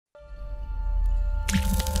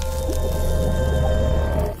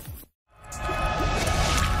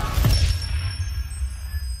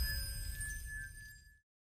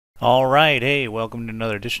Alright, hey, welcome to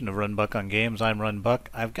another edition of Run Buck on Games. I'm Run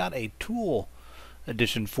Buck. I've got a tool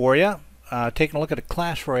edition for you. Taking a look at a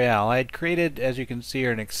Clash Royale. I had created, as you can see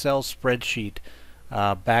here, an Excel spreadsheet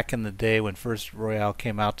back in the day when first Royale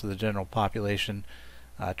came out to the general population,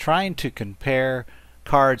 trying to compare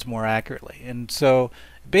cards more accurately. And so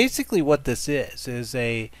basically what this is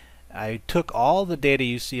I took all the data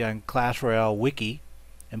you see on Clash Royale Wiki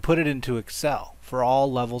and put it into Excel for all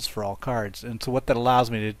levels, for all cards. And so what that allows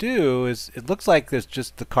me to do is, it looks like there's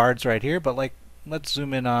just the cards right here, but like, let's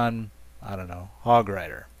zoom in on, I don't know, Hog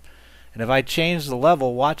Rider. And if I change the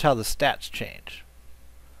level, watch how the stats change.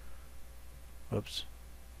 Whoops.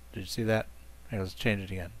 Did you see that? Here, let's change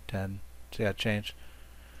it again. 10. See how it changed?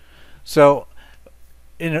 So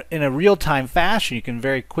in a real-time fashion, you can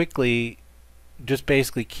very quickly just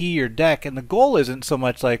basically key your deck, and the goal isn't so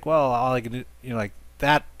much like, well, all I can do, like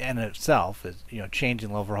that in itself is, changing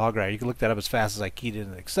the level for Hog Rider. You can look that up as fast as I keyed it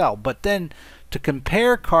in Excel. But then to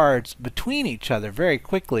compare cards between each other very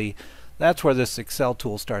quickly, that's where this Excel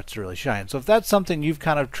tool starts to really shine. So if that's something you've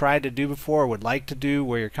kind of tried to do before or would like to do,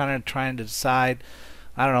 where you're kind of trying to decide,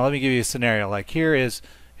 I don't know, let me give you a scenario. Like here's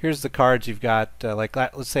the cards you've got. Like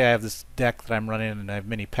let's say I have this deck that I'm running and I have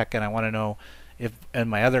mini P.E.K.K.A. and I want to know if, and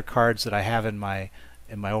my other cards that I have in my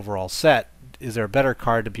overall set, is there a better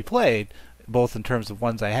card to be played, both in terms of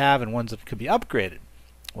ones I have and ones that could be upgraded?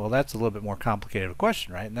 Well, that's a little bit more complicated of a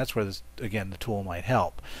question, right? And that's where this, again, the tool might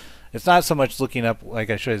help. It's not so much looking up, like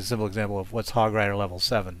I showed you a simple example of what's Hog Rider level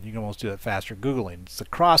 7. You can almost do that faster Googling. It's the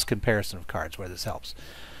cross comparison of cards where this helps.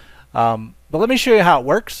 But let me show you how it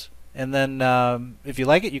works, and then if you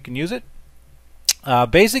like it, you can use it.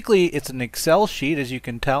 Basically, it's an Excel sheet, as you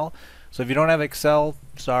can tell. So if you don't have Excel,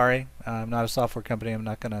 sorry, I'm not a software company. I'm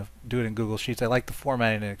not going to do it in Google Sheets. I like the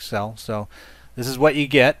formatting in Excel. So this is what you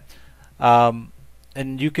get. And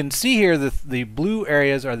you can see here the blue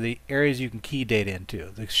areas are the areas you can key data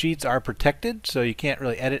into. The sheets are protected, so you can't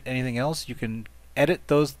really edit anything else. You can edit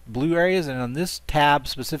those blue areas, and on this tab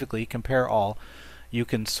specifically, Compare All, you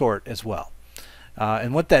can sort as well.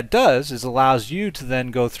 And what that does is allows you to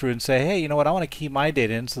then go through and say, hey, you know what, I want to key my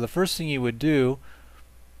data in. So the first thing you would do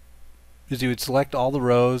is you would select all the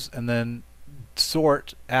rows and then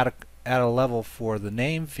sort at a level for the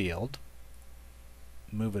name field,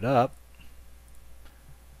 move it up,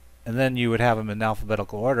 and then you would have them in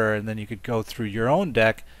alphabetical order, and then you could go through your own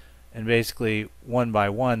deck and basically one by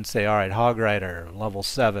one say, all right, Hog Rider level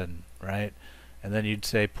 7, right? And then you'd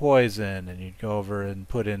say Poison, and you'd go over and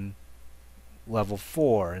put in level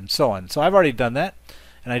 4 and so on. So I've already done that,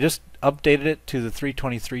 and I just updated it to the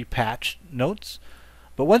 323 patch notes.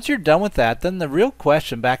 But once you're done with that, then the real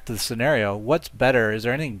question, back to the scenario, what's better? Is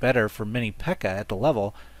there anything better for mini P.E.K.K.A. at the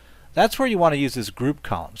level? That's where you want to use this group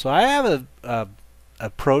column. So I have a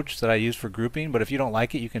approach that I use for grouping, but if you don't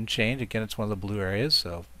like it, you can change. Again, it's one of the blue areas,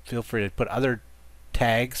 so feel free to put other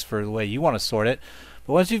tags for the way you want to sort it.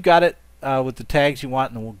 But once you've got it with the tags you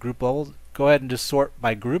want in the group level, go ahead and just sort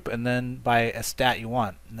by group and then by a stat you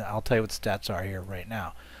want. And I'll tell you what the stats are here right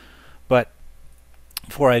now. But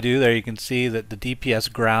before I do, there you can see that the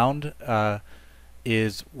DPS ground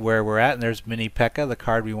is where we're at, and there's mini P.E.K.K.A., the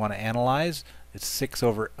card we want to analyze. It's 6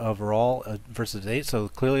 overall versus 8, so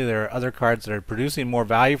clearly there are other cards that are producing more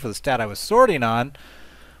value for the stat I was sorting on.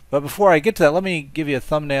 But before I get to that, let me give you a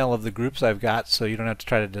thumbnail of the groups I've got so you don't have to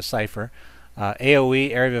try to decipher.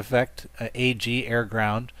 AoE, Area of Effect, AG, Air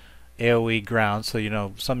Ground, AoE, Ground,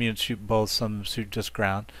 so some units shoot both, some shoot just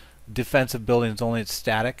ground. Defensive buildings only, it's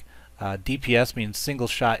static. DPS means single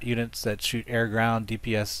shot units that shoot air ground,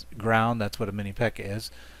 DPS ground, that's what a mini P.E.K.K.A. is.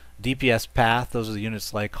 DPS path, those are the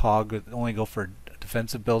units like Hog that only go for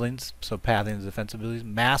defensive buildings, so pathing is defensive buildings.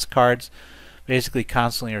 Mass cards basically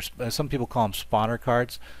constantly are, some people call them spawner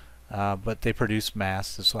cards, but they produce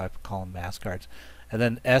mass, that's why I call them mass cards. And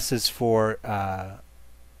then S is for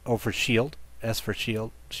for shield, S for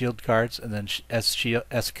shield cards, and then S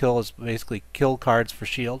kill is basically kill cards for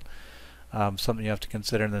shield. Something you have to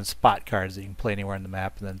consider, and then spot cards that you can play anywhere in the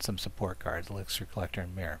map, and then some support cards, Elixir Collector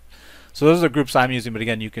and Mirror. So those are the groups I'm using, but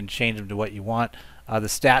again, you can change them to what you want. The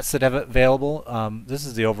stats that have it available, this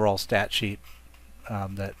is the overall stat sheet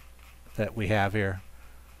that we have here,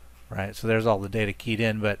 right? So there's all the data keyed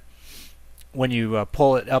in, but when you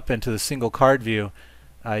pull it up into the single card view,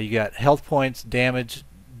 you got health points, damage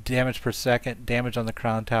per second, damage on the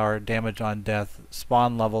crown tower, damage on death,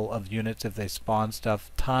 spawn level of units if they spawn stuff,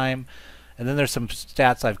 time, and then there's some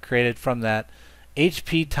stats I've created from that.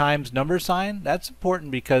 HP times number sign, that's important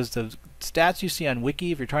because the stats you see on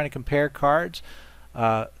Wiki, if you're trying to compare cards,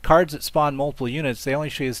 cards that spawn multiple units, they only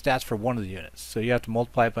show you the stats for one of the units. So you have to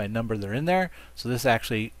multiply it by a number that are in there. So this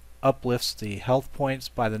actually uplifts the health points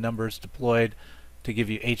by the numbers deployed to give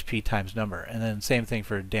you HP times number. And then same thing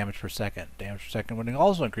for damage per second. Damage per second would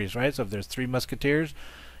also increase, right? So if there's 3 musketeers,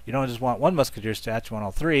 you don't just want 1 musketeer stat, you want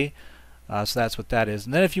all 3. So that's what that is.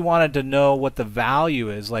 And then if you wanted to know what the value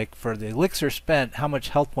is, like for the elixir spent, how much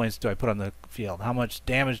health points do I put on the field? How much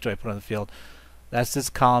damage do I put on the field? That's this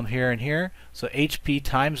column here and here. So HP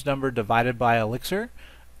times number divided by elixir,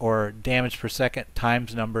 or damage per second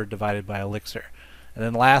times number divided by elixir. And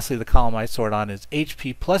then lastly, the column I sort on is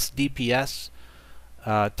HP plus DPS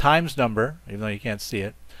times number, even though you can't see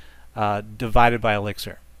it, divided by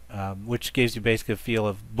elixir, which gives you basically a feel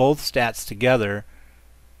of both stats together,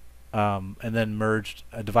 and then merged,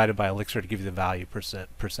 divided by elixir to give you the value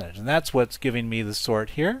percentage. And that's what's giving me the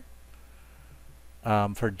sort here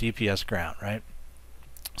for DPS ground, right?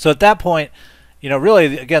 So at that point, you know,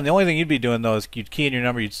 really, again, the only thing you'd be doing though is you'd key in your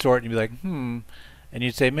number, you'd sort, and you'd be like, and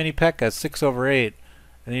you'd say mini P.E.K.K.A 6/8,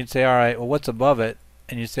 and you'd say, all right, well, what's above it?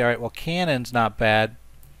 And you'd say, all right, well, cannon's not bad.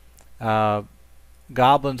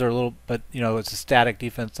 Goblins are a little, but you know, it's a static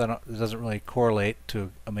defense. It doesn't really correlate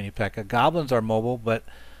to a mini P.E.K.K.A. Goblins are mobile, but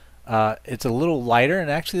it's a little lighter. And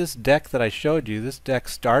actually, this deck that I showed you, this deck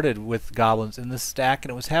started with goblins in this stack,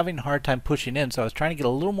 and it was having a hard time pushing in. So I was trying to get a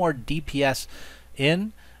little more DPS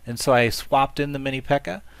in, and so I swapped in the mini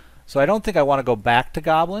P.E.K.K.A. So I don't think I want to go back to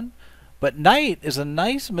goblin, but knight is a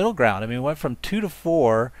nice middle ground. I mean, it went from 2 to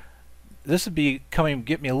 4. This would be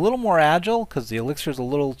get me a little more agile because the elixir is a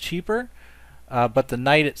little cheaper, but the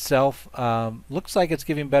knight itself looks like it's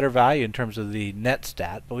giving better value in terms of the net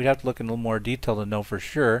stat, but we'd have to look in a little more detail to know for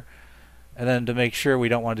sure. And then to make sure we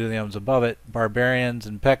don't want to do the items above it, barbarians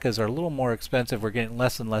and P.E.K.K.A.s are a little more expensive. We're getting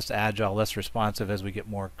less and less agile, less responsive as we get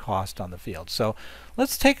more cost on the field. So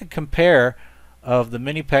let's take a compare of the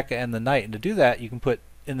mini P.E.K.K.A and the knight. And to do that, you can put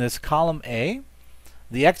in this column A,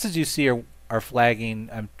 the X's you see are flagging.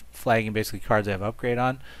 I'm flagging basically cards I have upgrade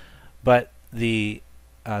on, but the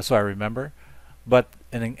so I remember. But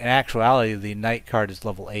in actuality, the knight card is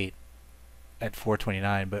level 8 at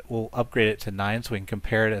 429, but we'll upgrade it to 9 so we can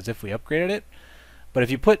compare it as if we upgraded it. But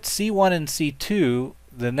if you put C1 and C2,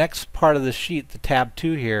 the next part of the sheet, the tab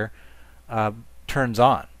 2 here, turns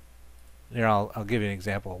on. You know, I'll give you an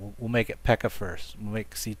example. We'll make it P.E.K.K.A first. We'll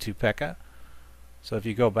make C2 P.E.K.K.A. So if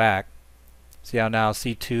you go back, see how now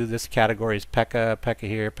C2, this category is P.E.K.K.A, P.E.K.K.A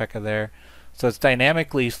here, P.E.K.K.A there. So it's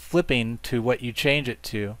dynamically flipping to what you change it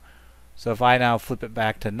to. So if I now flip it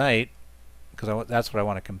back to knight, because that's what I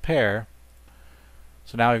want to compare.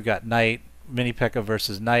 So now we've got knight, mini P.E.K.K.A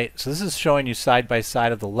versus knight. So this is showing you side by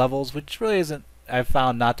side of the levels, which really isn't, I've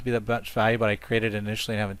found not to be that much value, but I created it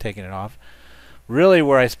initially and haven't taken it off. Really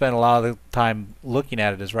where I spend a lot of the time looking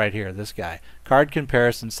at it is right here, this guy. Card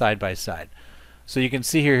comparison side by side. So you can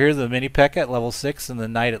see here's the mini P.E.K.K.A at level 6 and the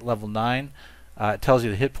knight at level 9. It tells you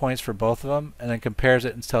the hit points for both of them and then compares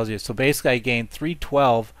it and tells you. So basically I gained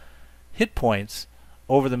 312 hit points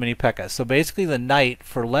over the mini P.E.K.K.A. So basically the knight,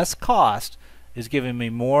 for less cost, is giving me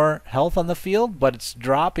more health on the field, but it's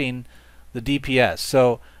dropping the DPS.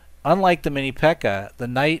 So unlike the mini P.E.K.K.A, the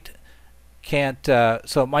knight can't,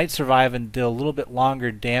 so it might survive and deal a little bit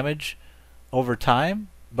longer damage over time,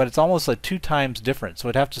 but it's almost like 2 times different. So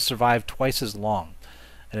it'd have to survive twice as long,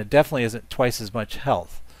 and it definitely isn't twice as much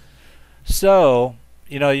health. So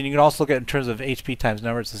you know, you can also look at it in terms of HP times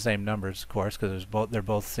number. It's the same numbers, of course, because they're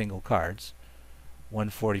both single cards,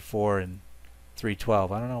 144 and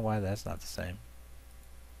 312. I don't know why that's not the same.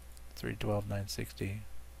 312, 960.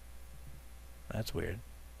 That's weird.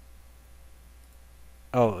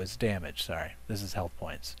 Oh, it's damage. Sorry, this is health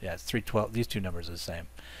points. Yeah, it's 312. These two numbers are the same.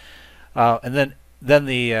 And then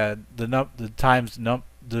the times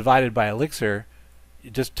divided by elixir,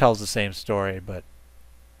 it just tells the same story, but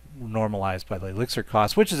normalized by the elixir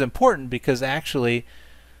cost, which is important because actually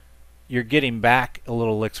you're getting back a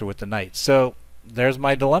little elixir with the knight. So there's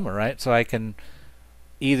my dilemma, right? So I can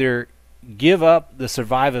either give up the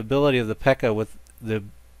survivability of the P.E.K.K.A with the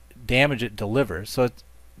damage it delivers. So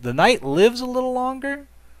the knight lives a little longer,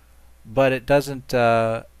 but it doesn't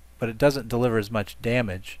deliver as much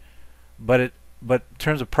damage. But in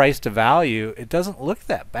terms of price to value, it doesn't look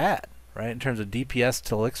that bad, right? In terms of DPS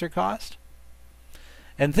to elixir cost.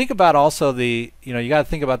 And think about also you got to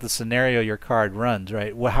think about the scenario your card runs,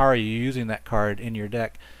 right? How are you using that card in your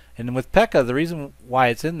deck? And with P.E.K.K.A, the reason why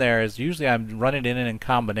it's in there is usually I'm running it in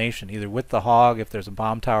combination, either with the hog, if there's a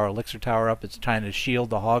bomb tower or elixir tower up, it's trying to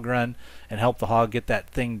shield the hog run and help the hog get that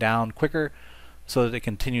thing down quicker so that it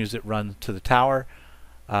continues its run to the tower.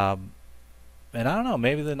 And I don't know,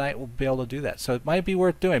 maybe the knight will be able to do that. So it might be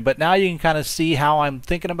worth doing. But now you can kind of see how I'm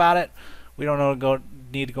thinking about it. We don't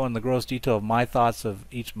need to go in the gross detail of my thoughts of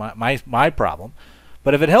each my problem.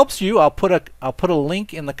 But if it helps you, I'll put a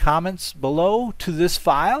link in the comments below to this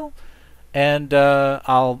file, and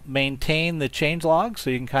I'll maintain the changelog so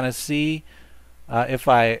you can kind of see if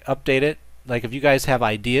I update it. Like if you guys have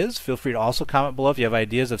ideas, feel free to also comment below if you have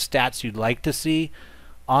ideas of stats you'd like to see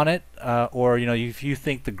on it, or if you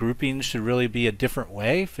think the groupings should really be a different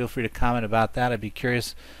way, feel free to comment about that. I'd be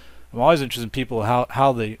curious. I'm always interested in people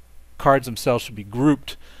how the cards themselves should be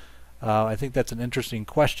grouped. I think that's an interesting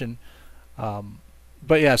question.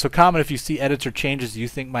 But yeah, so comment if you see edits or changes you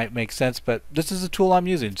think might make sense. But this is a tool I'm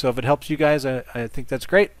using, so if it helps you guys, I think that's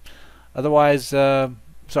great. Otherwise,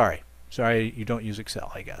 sorry you don't use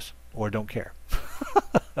Excel, I guess, or don't care.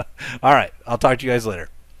 All right, I'll talk to you guys later.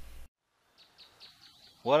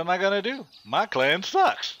 What am I gonna do? My clan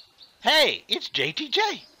sucks. Hey, it's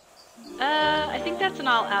JTJ. I think that's an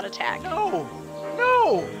all-out attack. No,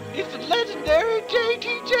 it's the legendary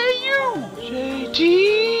JTJU.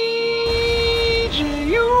 JTJU.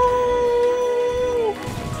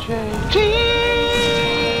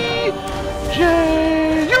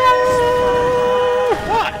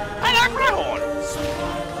 What? I like my horn.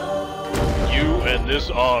 You and this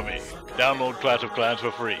army. Download Clash of Clans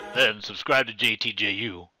for free. Then subscribe to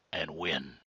JTJU and win.